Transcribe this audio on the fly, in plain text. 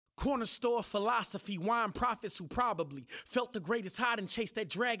Corner store philosophy, wine prophets who probably felt the greatest hide and chased that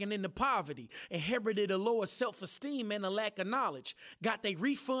dragon into poverty. Inherited a lower self-esteem and a lack of knowledge. Got they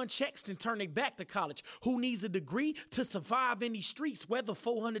refund checks and turn they back to college. Who needs a degree to survive in these streets? Weather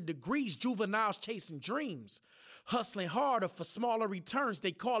 400 degrees, juveniles chasing dreams. Hustling harder for smaller returns.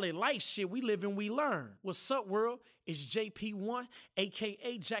 They call it life shit. We live and we learn. What's up, world? It's JP1,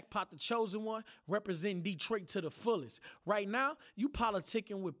 a.k.a. Jackpot the Chosen One, representing Detroit to the fullest. Right now, you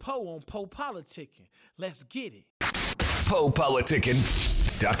politicking with Poe on Poe Politicking. Let's get it.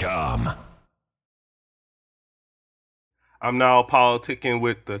 PoePoliticking.com. I'm now politicking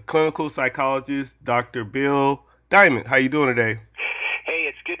with the clinical psychologist, Dr. Bill Diamond. How you doing today? Hey,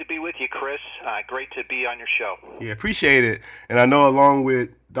 it's good to be with you, Chris. Great to be on your show. Yeah, appreciate it. And I know along with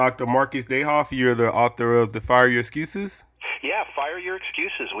Dr. Marcus Dayhoff, you're the author of the Fire Your Excuses. Yeah, Fire Your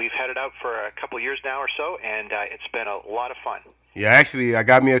Excuses. We've had it out for a couple of years now or so, and it's been a lot of fun. Yeah, actually, I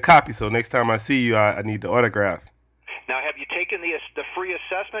got me a copy, so next time I see you, I need the autograph. Now, have you taken the free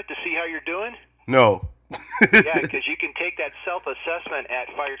assessment to see how you're doing? No. Yeah, because you can take that self-assessment at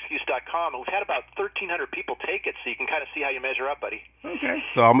fireexcuse.com. We've had about 1,300 people take it, so you can kind of see how you measure up, buddy. Okay.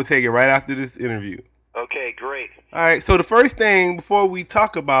 So I'm going to take it right after this interview. Okay, great. All right, so the first thing, before we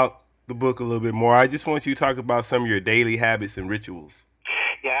talk about the book a little bit more, I just want you to talk about some of your daily habits and rituals.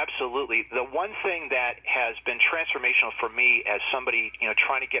 Yeah, absolutely. The one thing that has been transformational for me as somebody,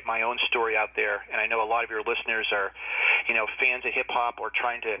 trying to get my own story out there, and I know a lot of your listeners are, fans of hip-hop or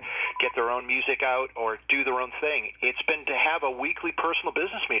trying to get their own music out or do their own thing, it's been to have a weekly personal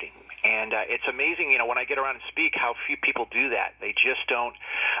business meeting. And it's amazing, when I get around and speak, how few people do that. They just don't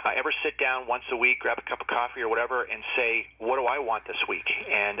ever sit down once a week, grab a cup of coffee or whatever, and say, what do I want this week?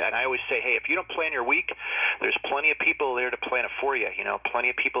 And I always say, hey, if you don't plan your week, there's plenty of people there to plan it for you,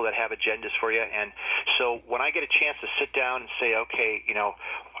 plenty of people that have agendas for you. And so when I get a chance to sit down and say, okay,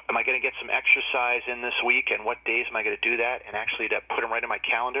 am I going to get some exercise in this week, and what days am I going to do that, and actually to put them right in my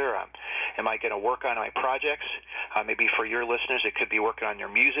calendar? Am I going to work on my projects? Maybe for your listeners, it could be working on their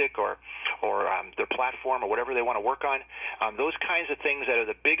music or their platform or whatever they want to work on. Those kinds of things that are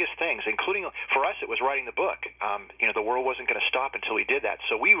the biggest things, including for us, it was writing the book. The world wasn't going to stop until we did that.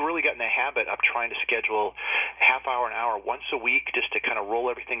 So we really got in the habit of trying to schedule half hour, an hour, once a week, just to kind of roll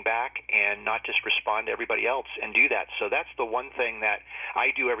everything back and not just respond to everybody else and do that. So that's the one thing that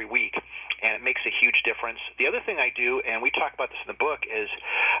I do every week, and it makes a huge difference. The other thing I do, and we talk about this in the book, is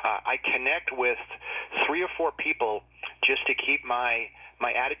I connect with 3 or 4 people just to keep my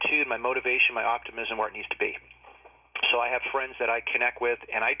attitude, my motivation, my optimism where it needs to be. So I have friends that I connect with,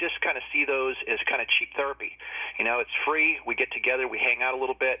 and I just kind of see those as kind of cheap therapy. It's free. We get together. We hang out a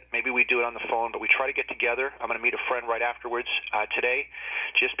little bit. Maybe we do it on the phone, but we try to get together. I'm going to meet a friend right afterwards today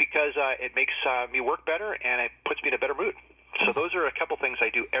just because it makes me work better, and it puts me in a better mood. So those are a couple things I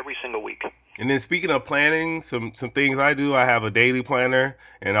do every single week. And then speaking of planning, some things I do, I have a daily planner,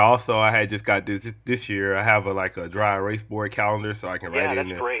 and also I had just got this year. I have a dry erase board calendar so I can write it in there.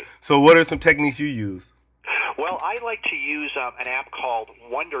 Yeah, that's great. So what are some techniques you use? Well, I like to use an app called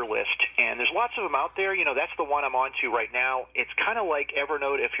Wunderlist, and there's lots of them out there. That's the one I'm on to right now. It's kind of like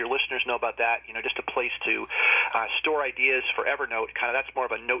Evernote, if your listeners know about that, just a place to store ideas for Evernote. That's more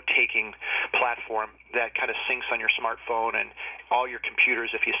of a note-taking platform that kind of syncs on your smartphone and all your computers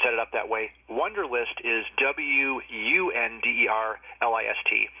if you set it up that way. Wunderlist is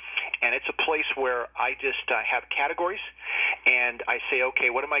Wunderlist, and it's a place where I just have categories, and I say, okay,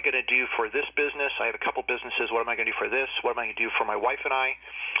 what am I going to do for this business? I have a couple businesses. What am I going to do for this? What am I going to do for my wife and I?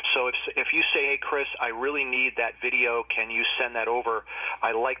 So if you say, hey, Chris, I really need that video, can you send that over?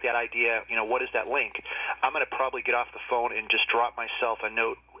 I like that idea. What is that link? I'm going to probably get off the phone and just drop myself a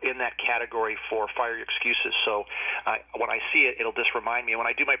note in that category for Fire Your Excuses. So when I see it, it'll just remind me. When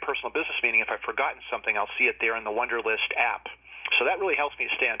I do my personal business meeting, if I've forgotten something, I'll see it there in the Wunderlist app. So that really helps me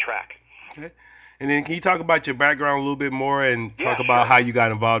to stay on track. Okay. And then can you talk about your background a little bit more and talk about how you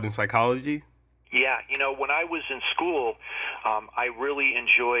got involved in psychology? Yeah, when I was in school, I really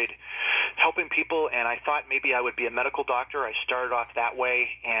enjoyed helping people, and I thought maybe I would be a medical doctor. I started off that way,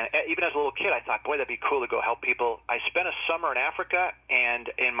 and even as a little kid, I thought, boy, that'd be cool to go help people. I spent a summer in Africa, and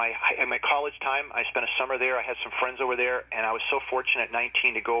in my college time, I spent a summer there. I had some friends over there, and I was so fortunate at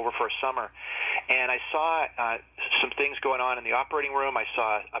 19 to go over for a summer. And I saw some things going on in the operating room. I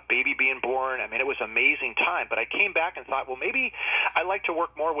saw a baby being born. I mean, it was an amazing time. But I came back and thought, well, maybe I'd like to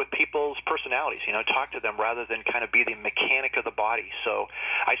work more with people's personalities, talk to them rather than kind of be the mechanic of the body. So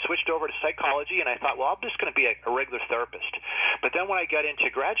I switched over to psychology, and I thought, well, I'm just going to be a regular therapist. But then when I got into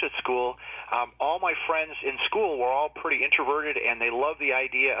graduate school, all my friends in school were all pretty introverted, and they loved the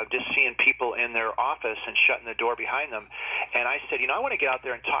idea of just seeing people in their office and shutting the door behind them. And I said, I want to get out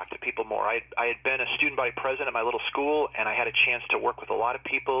there and talk to people more. I had been a student body president at my little school, and I had a chance to work with a lot of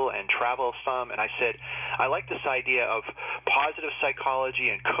people and travel some. And I said, I like this idea of positive psychology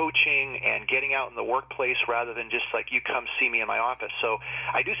and coaching and getting out in the workplace rather than just like you come see me in my office. So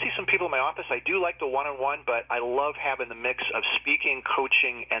I do see some people in my office. I do like the one-on-one, but I love having the mix of speaking,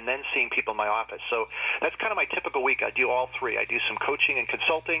 coaching, and then seeing people in my office. So that's kind of my typical week. I do all three. I do some coaching and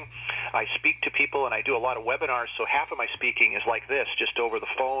consulting. I speak to people, and I do a lot of webinars. So half of my speaking is like this, just over the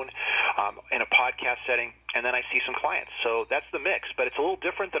phone in a podcast setting, and then I see some clients. So that's the mix, but it's a little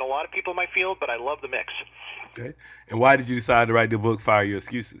different than a lot of people in my field, but I love the mix. Okay. And why did you decide to write the book, Fire Your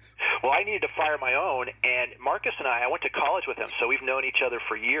Excuses? Well, I needed to fire my own, and Marcus and I went to college with him, so we've known each other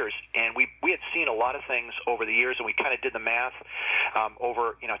for years, and we had seen a lot of things over the years, and we kind of did the math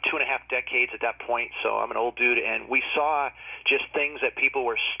over 2.5 decades at that point, so I'm an old dude, and we saw just things that people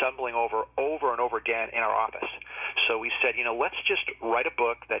were stumbling over and over again in our office. So we said, let's just write a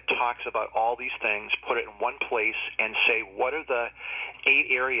book that talks about all these things, put it in one place, and say, what are the 8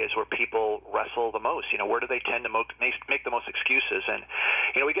 areas where people wrestle the most? Where do they tend to make the most excuses? And,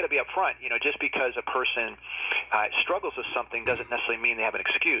 we got to be upfront. Just because a person struggles with something doesn't necessarily mean they have an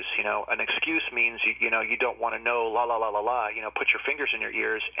excuse. An excuse means, you don't want to know, la, la, la, la, la, put your fingers in your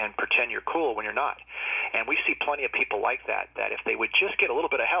ears and pretend you're cool when you're not. And we see plenty of people like that if they would just get a little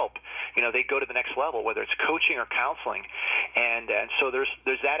bit of help, they go to the next level, whether it's coaching or counseling. And so there's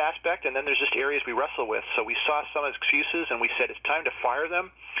that aspect, and then there's just areas we wrestle with. So we saw some excuses, and we said it's time to fire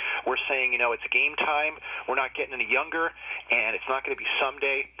them. We're saying, it's game time. We're not getting any younger, and it's not going to be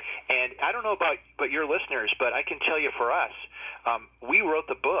someday. And I don't know about your listeners, but I can tell you for us, we wrote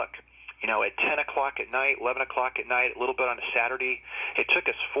the book, at 10 o'clock at night, 11 o'clock at night, a little bit on a Saturday. It took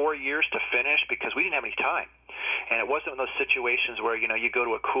us 4 years to finish because we didn't have any time. And it wasn't one of those situations where, you go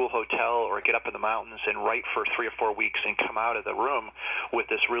to a cool hotel or get up in the mountains and write for 3 or 4 weeks and come out of the room with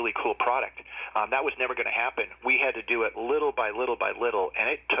this really cool product. That was never going to happen. We had to do it little by little by little, and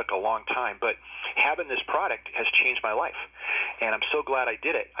it took a long time. But having this product has changed my life, and I'm so glad I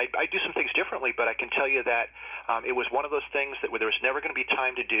did it. I do some things differently, but I can tell you that it was one of those things that there was never going to be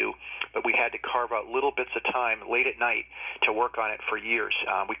time to do, but we had to carve out little bits of time late at night to work on it for years.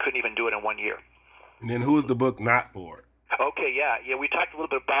 We couldn't even do it in 1 year. And then who is the book not for? Okay, yeah, we talked a little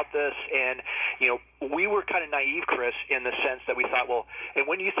bit about this, and, we were kind of naive, Chris, in the sense that we thought, well, and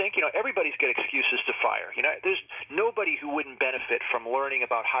when you think, everybody's got excuses to fire. There's nobody who wouldn't benefit from learning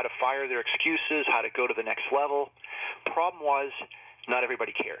about how to fire their excuses, how to go to the next level. Problem was, not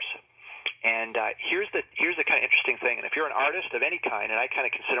everybody cares. And here's the kind of interesting thing. And if you're an artist of any kind, and I kind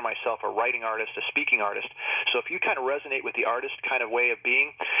of consider myself a writing artist, a speaking artist, so if you kind of resonate with the artist kind of way of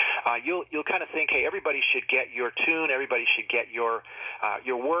being, you'll kind of think, hey, everybody should get your tune, everybody should get your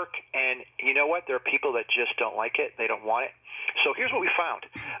work. And you know what? There are people that just don't like it. They don't want it. So here's what we found.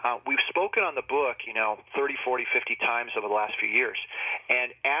 We've spoken on the book, 30, 40, 50 times over the last few years.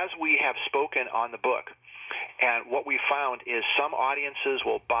 And as we have spoken on the book, and what we found is some audiences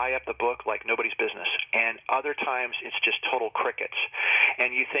will buy up the book like nobody's business, and other times it's just total crickets.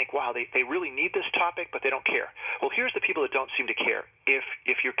 And you think, wow, they really need this topic, but they don't care. Well, here's the people that don't seem to care. If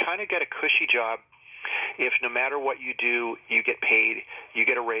you kind of get a cushy job, if no matter what you do, you get paid, you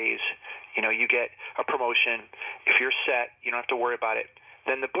get a raise, you get a promotion, if you're set, you don't have to worry about it,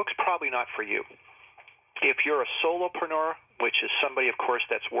 then the book's probably not for you. If you're a solopreneur, which is somebody, of course,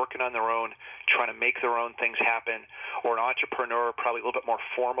 that's working on their own, trying to make their own things happen, or an entrepreneur, probably a little bit more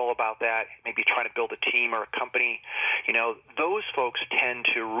formal about that, maybe trying to build a team or a company, those folks tend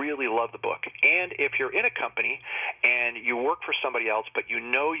to really love the book. And if you're in a company and you work for somebody else, but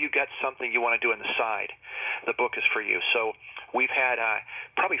you got something you want to do on the side, the book is for you. So we've had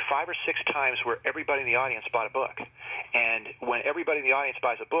probably 5 or 6 times where everybody in the audience bought a book. And when everybody in the audience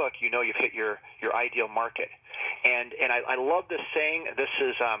buys a book, you've hit your ideal market. And I love this saying. This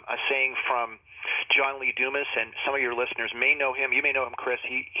is a saying from John Lee Dumas, and some of your listeners may know him. You may know him, Chris.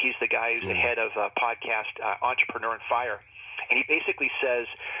 He's the guy who's the head of podcast Entrepreneur and Fire. And he basically says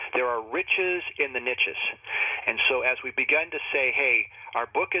there are riches in the niches. And so as we begin to say, hey, our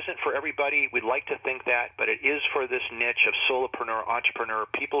book isn't for everybody, we'd like to think that, but it is for this niche of solopreneur, entrepreneur,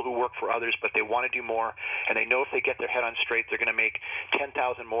 people who work for others, but they want to do more, and they know if they get their head on straight, they're going to make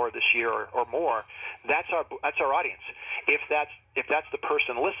 10,000 more this year or more. That's our audience. If that's the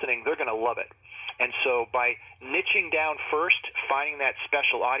person listening, they're going to love it. And so by niching down first, finding that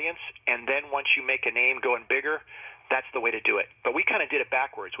special audience, and then once you make a name going bigger, that's the way to do it. But we kind of did it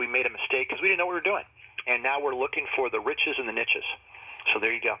backwards. We made a mistake because we didn't know what we were doing. and now we're looking for the riches and the niches. So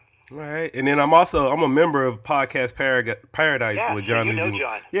there you go. All right, and then I'm a member of Podcast Paradise with John. So you know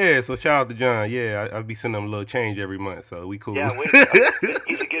John. Yeah, so shout out to John. Yeah, I'll be sending him a little change every month, so we cool. Yeah, way to go.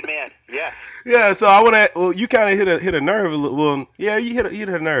 He's a good man. Yeah. Yeah, so I want to. Well, you kind of hit a nerve a little. Well, yeah, you hit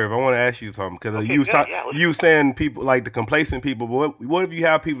a nerve. I want to ask you something because you was saying people like the complacent people. But what if you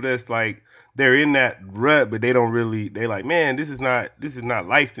have people that's like they're in that rut, but they don't really. They like, man, this is not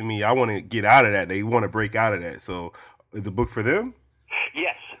life to me. I want to get out of that. They want to break out of that. So, is the book for them?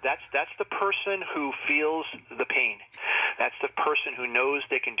 Yes, that's the person who feels the pain. That's the person who knows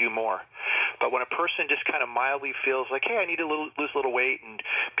they can do more. But when a person just kind of mildly feels like, hey, I need to lose a little weight and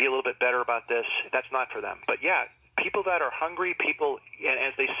be a little bit better about this, that's not for them. But yeah, people that are hungry, and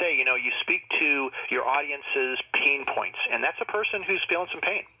as they say, you speak to your audience's pain points, and that's a person who's feeling some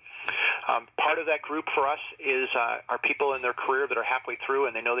pain. Part of that group for us is are people in their career that are halfway through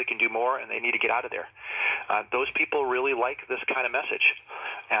and they know they can do more and they need to get out of there. Those people really like this kind of message.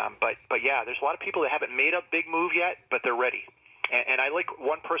 But yeah, there's a lot of people that haven't made a big move yet, but they're ready. And I like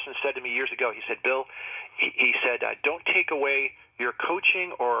one person said to me years ago, he said, Bill, he said, don't take away your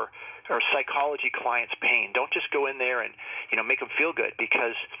coaching or psychology clients' pain. Don't just go in there and make them feel good,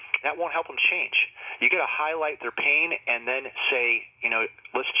 because that won't help them change. You got to highlight their pain and then say,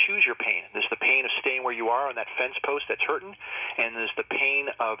 let's choose your pain. There's the pain of staying where you are on that fence post that's hurting, and there's the pain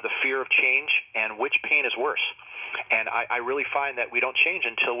of the fear of change, and which pain is worse? And I really find that we don't change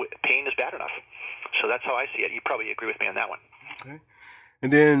until pain is bad enough. So that's how I see it. You probably agree with me on that one. Okay.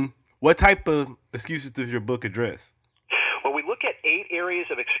 And then what type of excuses does your book address? Well, we look at 8 areas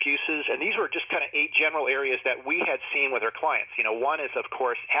of excuses, and these were just kind of 8 general areas that we had seen with our clients. One is, of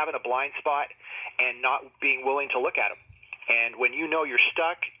course, having a blind spot and not being willing to look at them. And when you're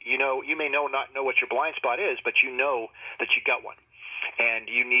stuck, you may not know what your blind spot is, but you know that you got one. And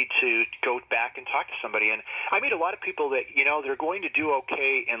you need to go back and talk to somebody. And I meet a lot of people that, they're going to do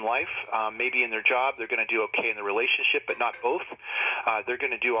okay in life. Maybe in their job, they're going to do okay in the relationship, but not both. They're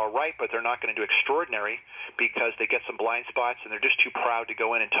going to do all right, but they're not going to do extraordinary because they get some blind spots and they're just too proud to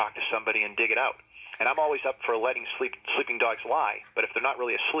go in and talk to somebody and dig it out. And I'm always up for letting sleeping dogs lie. But if they're not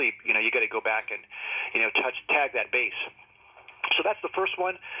really asleep, you got to go back and, tag that base. So that's the first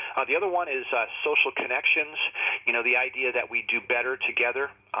one. The other one is social connections. The idea that we do better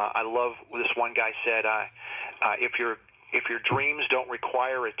together. I love what this one guy said. If your dreams don't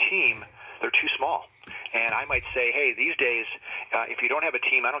require a team, they're too small. And I might say, hey, these days, if you don't have a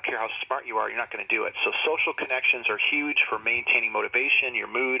team, I don't care how smart you are, you're not going to do it. So social connections are huge for maintaining motivation, your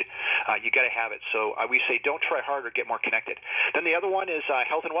mood. You got to have it. So we say don't try harder, get more connected. Then the other one is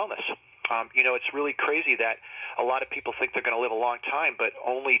health and wellness. It's really crazy that a lot of people think they're going to live a long time, but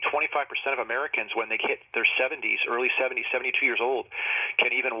only 25% of Americans, when they hit their 70s, early 70s, 72 years old,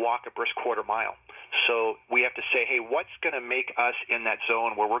 can even walk a brisk quarter mile. So we have to say, hey, what's going to make us in that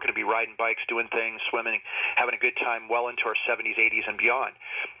zone where we're going to be riding bikes, doing things, swimming, having a good time well into our 70s, 80s, and beyond?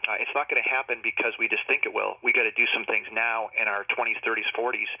 It's not going to happen because we just think it will. We got to do some things now in our 20s, 30s,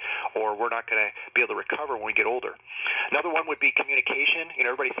 40s, or we're not going to be able to recover when we get older. Another one would be communication.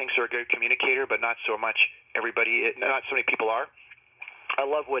 Everybody thinks they're a good communicator, but not so much. Not so many people are. I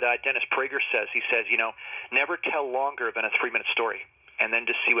love what Dennis Prager says. He says, never tell longer than a 3-minute story, and then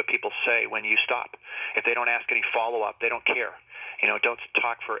just see what people say when you stop. If they don't ask any follow-up, they don't care. Don't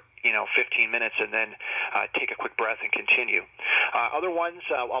talk for 15 minutes and then take a quick breath and continue. Other ones,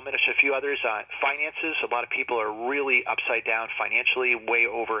 I'll mention a few others. Finances. A lot of people are really upside down financially, way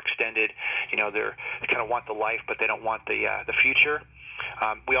overextended. They kind of want the life, but they don't want the future.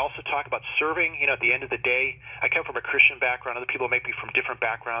 We also talk about serving. At the end of the day, I come from a Christian background. Other people may be from different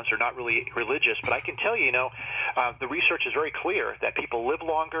backgrounds. They're not really religious. But I can tell you, the research is very clear that people live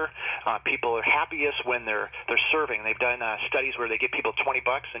longer. People are happiest when they're serving. They've done studies where they give people $20,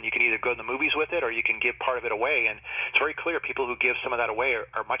 and you can either go to the movies with it or you can give part of it away. And it's very clear people who give some of that away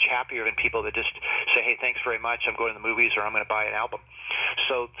are much happier than people that just say, hey, thanks very much, I'm going to the movies, or I'm going to buy an album.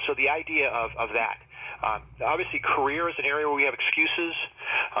 So the idea of that. Obviously, career is an area where we have excuses.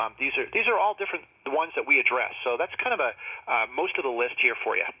 These are all different ones that we address. So that's kind of most of the list here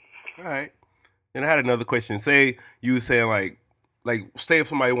for you. All right. And I had another question. Say you were saying say if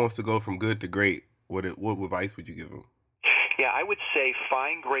somebody wants to go from good to great, what advice would you give them? Yeah, I would say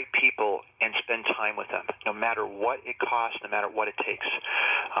find great people and spend time with them, no matter what it costs, no matter what it takes.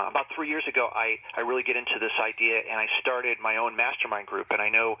 About 3 years ago, I really get into this idea, and I started my own mastermind group. And I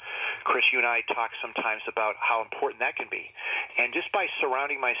know, Chris, you and I talk sometimes about how important that can be. And just by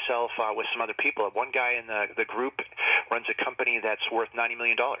surrounding myself with some other people, one guy in the group runs a company that's worth $90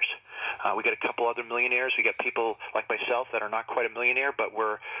 million. We got a couple other millionaires. We got people like myself that are not quite a millionaire, but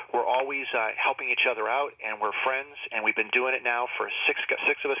we're always helping each other out, and we're friends, and we've been doing it now for six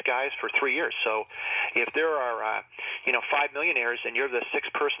of us guys for 3 years. So if there are 5 millionaires and you're the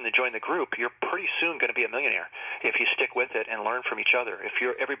sixth person to join the group, you're pretty soon going to be a millionaire if you stick with it and learn from each other. If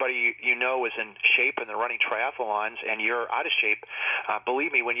everybody you know is in shape and they're running triathlons and you're out of shape,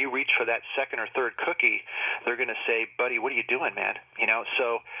 believe me, when you reach for that second or third cookie, they're going to say, buddy, what are you doing, man?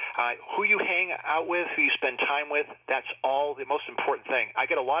 So who you hang out with, who you spend time with, that's all the most important thing. I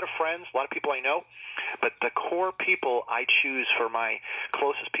get a lot of friends, a lot of people I know, but the core people I choose for my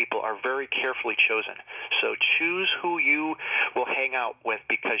closest people are very carefully chosen. So choose who you will hang out with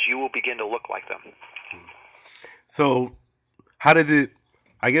because you will begin to look like them. So how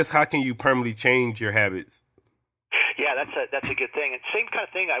can you permanently change your habits? Yeah, that's a good thing. And same kind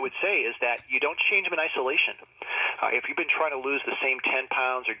of thing I would say is that you don't change them in isolation. If you've been trying to lose the same 10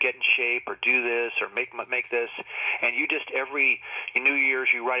 pounds or get in shape or do this or make this, and you just every New Year's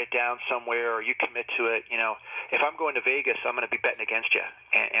you write it down somewhere or you commit to it, if I'm going to Vegas, I'm going to be betting against you.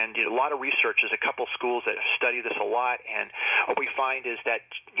 And a lot of research, there's a couple schools that study this a lot, and what we find is that,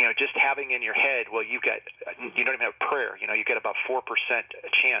 just having in your head, well, you don't even have prayer, you get about 4%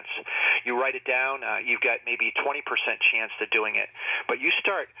 chance. You write it down, you've got maybe 20% chance to doing it. But you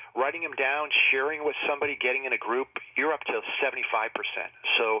start writing them down, sharing with somebody, getting in a group, you're up to 75%.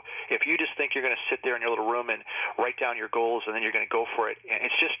 So if you just think you're going to sit there in your little room and write down your goals and then you're going to go for it,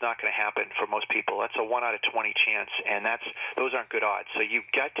 it's just not going to happen for most people. That's a 1 out of 20 chance, and those aren't good odds. So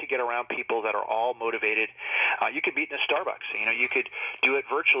you've got to get around people that are all motivated. You could meet in a Starbucks. You could do it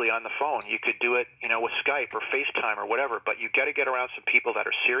virtually on the phone. You could do it, with Skype or FaceTime or whatever. But you've got to get around some people that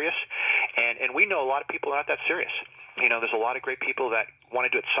are serious, and we know a lot of people are not that serious. There's a lot of great people that want to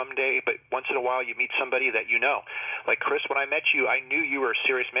do it someday, but once in a while you meet somebody that you know. Like Chris, when I met you, I knew you were a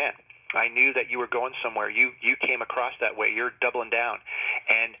serious man. I knew that you were going somewhere. You came across that way. You're doubling down.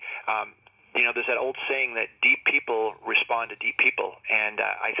 And, there's that old saying that deep people respond to deep people, and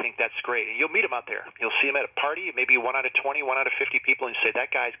I think that's great. And you'll meet them out there. You'll see them at a party, maybe 1 out of 20, 1 out of 50 people, and you say,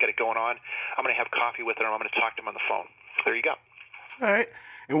 that guy's got it going on. I'm going to have coffee with him. I'm going to talk to him on the phone. There you go. All right.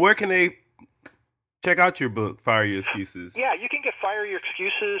 And where can they check out your book, Fire Your Excuses? Yeah, you can get Fire Your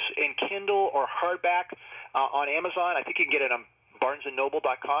Excuses in Kindle or hardback on Amazon. I think you can get it on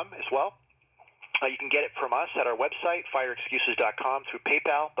barnesandnoble.com as well. You can get it from us at our website, fireexcuses.com, through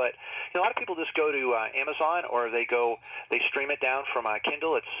PayPal. But a lot of people just go to Amazon, or they stream it down from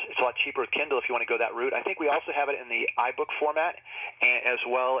Kindle. It's a lot cheaper with Kindle if you want to go that route. I think we also have it in the iBook format, as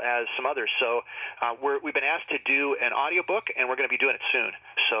well as some others. So we've been asked to do an audiobook, and we're going to be doing it soon.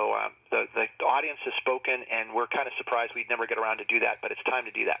 So the audience has spoken, and we're kind of surprised we'd never get around to do that, but it's time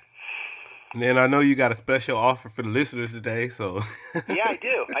to do that. And then I know you got a special offer for the listeners today, so. Yeah, I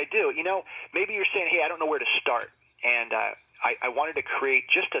do. Maybe you're saying, hey, I don't know where to start. And I wanted to create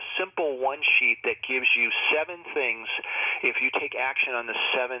just a simple one sheet that gives you 7 things. If you take action on the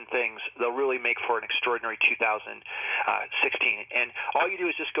 7 things, they'll really make for an extraordinary 2016. And all you do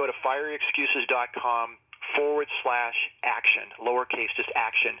is just go to fireyourexcuses.com/action, lowercase, just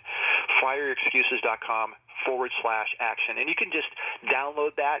action, fireyourexcuses.com/action. And you can just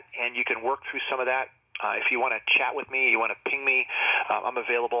download that, and you can work through some of that. If you want to chat with me, you want to ping me, I'm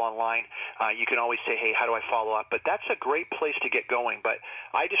available online. You can always say, hey, how do I follow up? But that's a great place to get going. But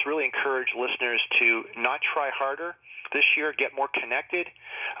I just really encourage listeners to not try harder this year, get more connected,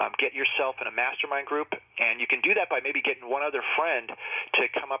 get yourself in a mastermind group, and you can do that by maybe getting one other friend to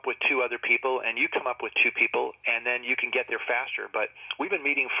come up with 2 other people, and you come up with 2 people, and then you can get there faster. But we've been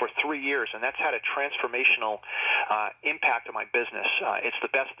meeting for 3 years, and that's had a transformational impact on my business. It's the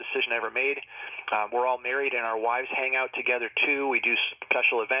best decision I ever made. We're all married, and our wives hang out together too. We do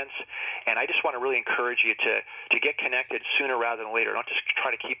special events, and I just want to really encourage you to get connected sooner rather than later. Don't just try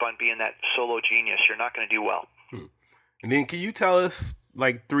to keep on being that solo genius. You're not going to do well. And then can you tell us,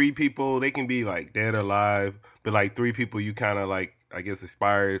 like, 3 people, they can be, like, dead or alive, but, like, 3 people you kind of, like, I guess,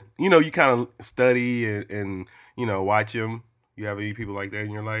 inspired, you kind of study and watch them. You have any people like that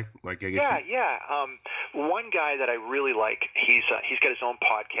in your life? Like, I guess one guy that I really like, he's got his own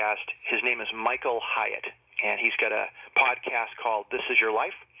podcast. His name is Michael Hyatt, and he's got a podcast called This Is Your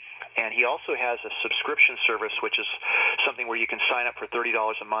Life. And he also has a subscription service, which is something where you can sign up for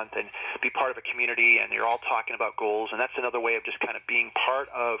 $30 a month and be part of a community, and you're all talking about goals. And that's another way of just kind of being part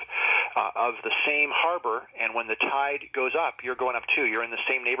of the same harbor. And when the tide goes up, you're going up too. You're in the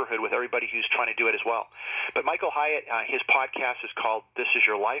same neighborhood with everybody who's trying to do it as well. But Michael Hyatt, his podcast is called This Is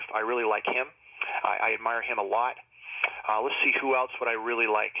Your Life. I really like him. I admire him a lot. Let's see, who else would I really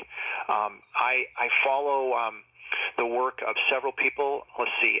like? I follow the work of several people.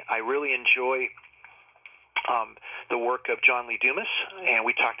 Let's see, I really enjoy the work of John Lee Dumas, and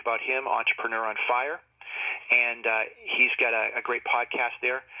we talked about him, Entrepreneur on Fire, and he's got a great podcast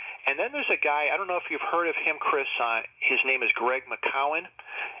there. And then there's a guy, I don't know if you've heard of him, Chris. His name is Greg McKeown,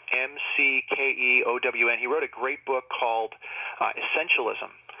 McKeown. He wrote a great book called Essentialism.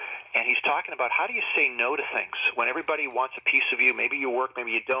 And he's talking about how do you say no to things when everybody wants a piece of you. Maybe you work,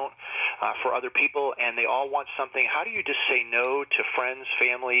 maybe you don't, for other people, and they all want something. How do you just say no to friends,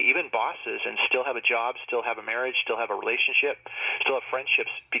 family, even bosses, and still have a job, still have a marriage, still have a relationship, still have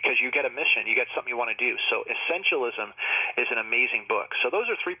friendships, because you get a mission, you get something you want to do. So Essentialism is an amazing book. So those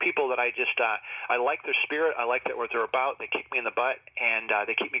are three people that I just, I like their spirit, I like what they're about, they kick me in the butt, and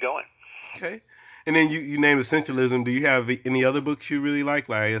they keep me going. Okay. And then you named Essentialism. Do you have any other books you really like?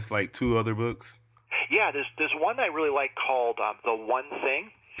 Like, it's like 2 other books. Yeah, there's one I really like called The One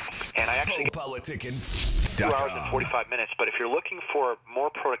Thing, and I actually get 2 hours and 45 minutes. But if you're looking for more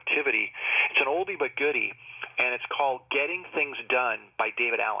productivity, it's an oldie but goodie, and it's called Getting Things Done by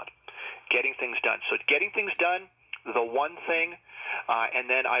David Allen. Getting Things Done. So Getting Things Done, The One Thing, and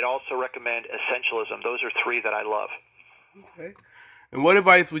then I'd also recommend Essentialism. Those are 3 that I love. Okay. And what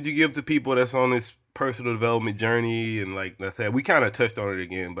advice would you give to people that's on this personal development journey? And like I said, we kind of touched on it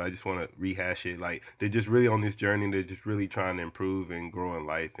again, but I just want to rehash it. Like, they're just really on this journey. They're just really trying to improve and grow in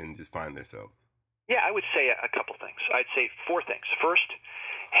life and just find themselves. Yeah, I would say a couple things. I'd say 4 things. First,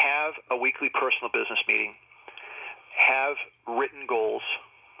 have a weekly personal business meeting. Have written goals.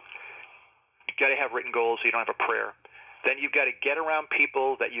 You've got to have written goals so you don't have a prayer. Then you've got to get around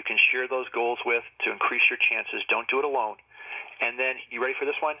people that you can share those goals with to increase your chances. Don't do it alone. And then, you ready for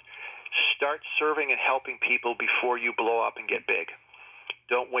this one? Start serving and helping people before you blow up and get big.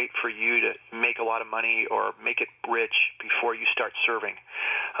 Don't wait for you to make a lot of money or make it rich before you start serving.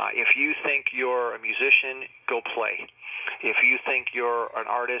 If you think you're a musician, go play. If you think you're an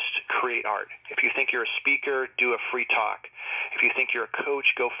artist, create art. If you think you're a speaker, do a free talk. If you think you're a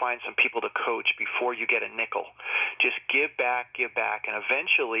coach, go find some people to coach before you get a nickel. Just give back, and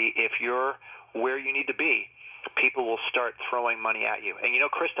eventually, if you're where you need to be, people will start throwing money at you. And you know,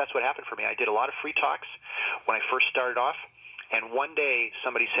 Chris, that's what happened for me. I did a lot of free talks when I first started off. And one day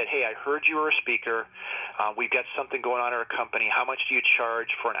somebody said, hey, I heard you were a speaker. We've got something going on in our company. How much do you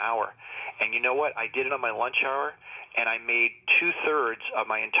charge for an hour? And you know what? I did it on my lunch hour, and I made 2/3 of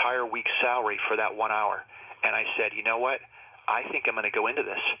my entire week's salary for that 1 hour. And I said, you know what? I think I'm going to go into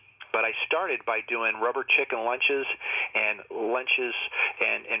this. But I started by doing rubber chicken lunches and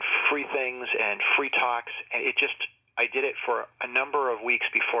free things and free talks. And I did it for a number of weeks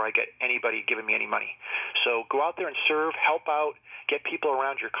before I get anybody giving me any money. So go out there and serve, help out, get people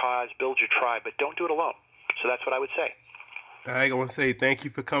around your cause, build your tribe, but don't do it alone. So that's what I would say. All right, I want to say thank you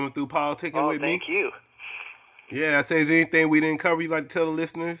for coming through Politicking with me. Thank you. Yeah, I say, is there anything we didn't cover you'd like to tell the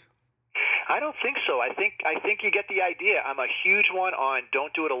listeners? I don't think so. I think you get the idea. I'm a huge one on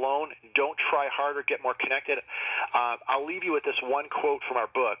don't do it alone. Don't try harder, get more connected. I'll leave you with this one quote from our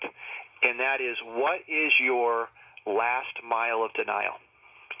book, and that is, what is your last mile of denial?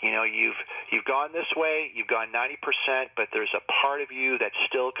 You know, you've gone this way, you've gone 90%, but there's a part of you that's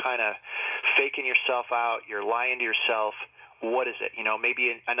still kind of faking yourself out. You're lying to yourself. What is it? You know,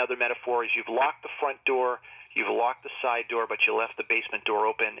 maybe another metaphor is you've locked the front door, you've locked the side door, but you left the basement door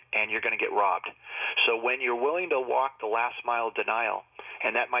open, and you're going to get robbed. So when you're willing to walk the last mile of denial,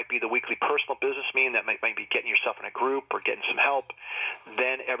 and that might be the weekly personal business meeting, that might be getting yourself in a group or getting some help,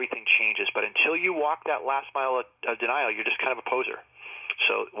 then everything changes. But until you walk that last mile of denial, you're just kind of a poser.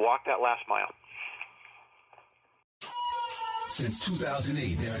 So walk that last mile. Since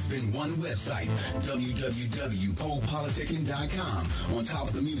 2008, there has been one website, www.polepoliticking.com. On top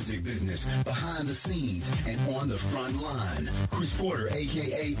of the music business, behind the scenes, and on the front line. Chris Porter,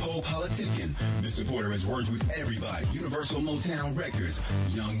 a.k.a. Pole Politicking. Mr. Porter has worked with everybody. Universal Motown Records,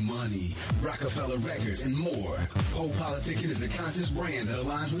 Young Money, Rockefeller Records, and more. Pole Politicking is a conscious brand that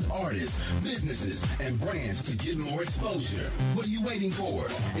aligns with artists, businesses, and brands to get more exposure. What are you waiting for?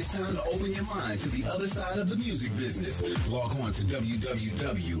 It's time to open your mind to the other side of the music business. Log on to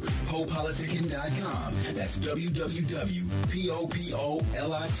www.polepoliticking.com. That's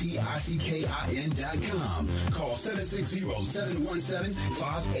www.popoliticking.com. Call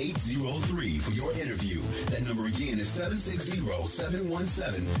 760-717-5803 for your interview. That number again is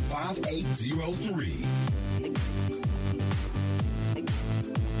 760-717-5803.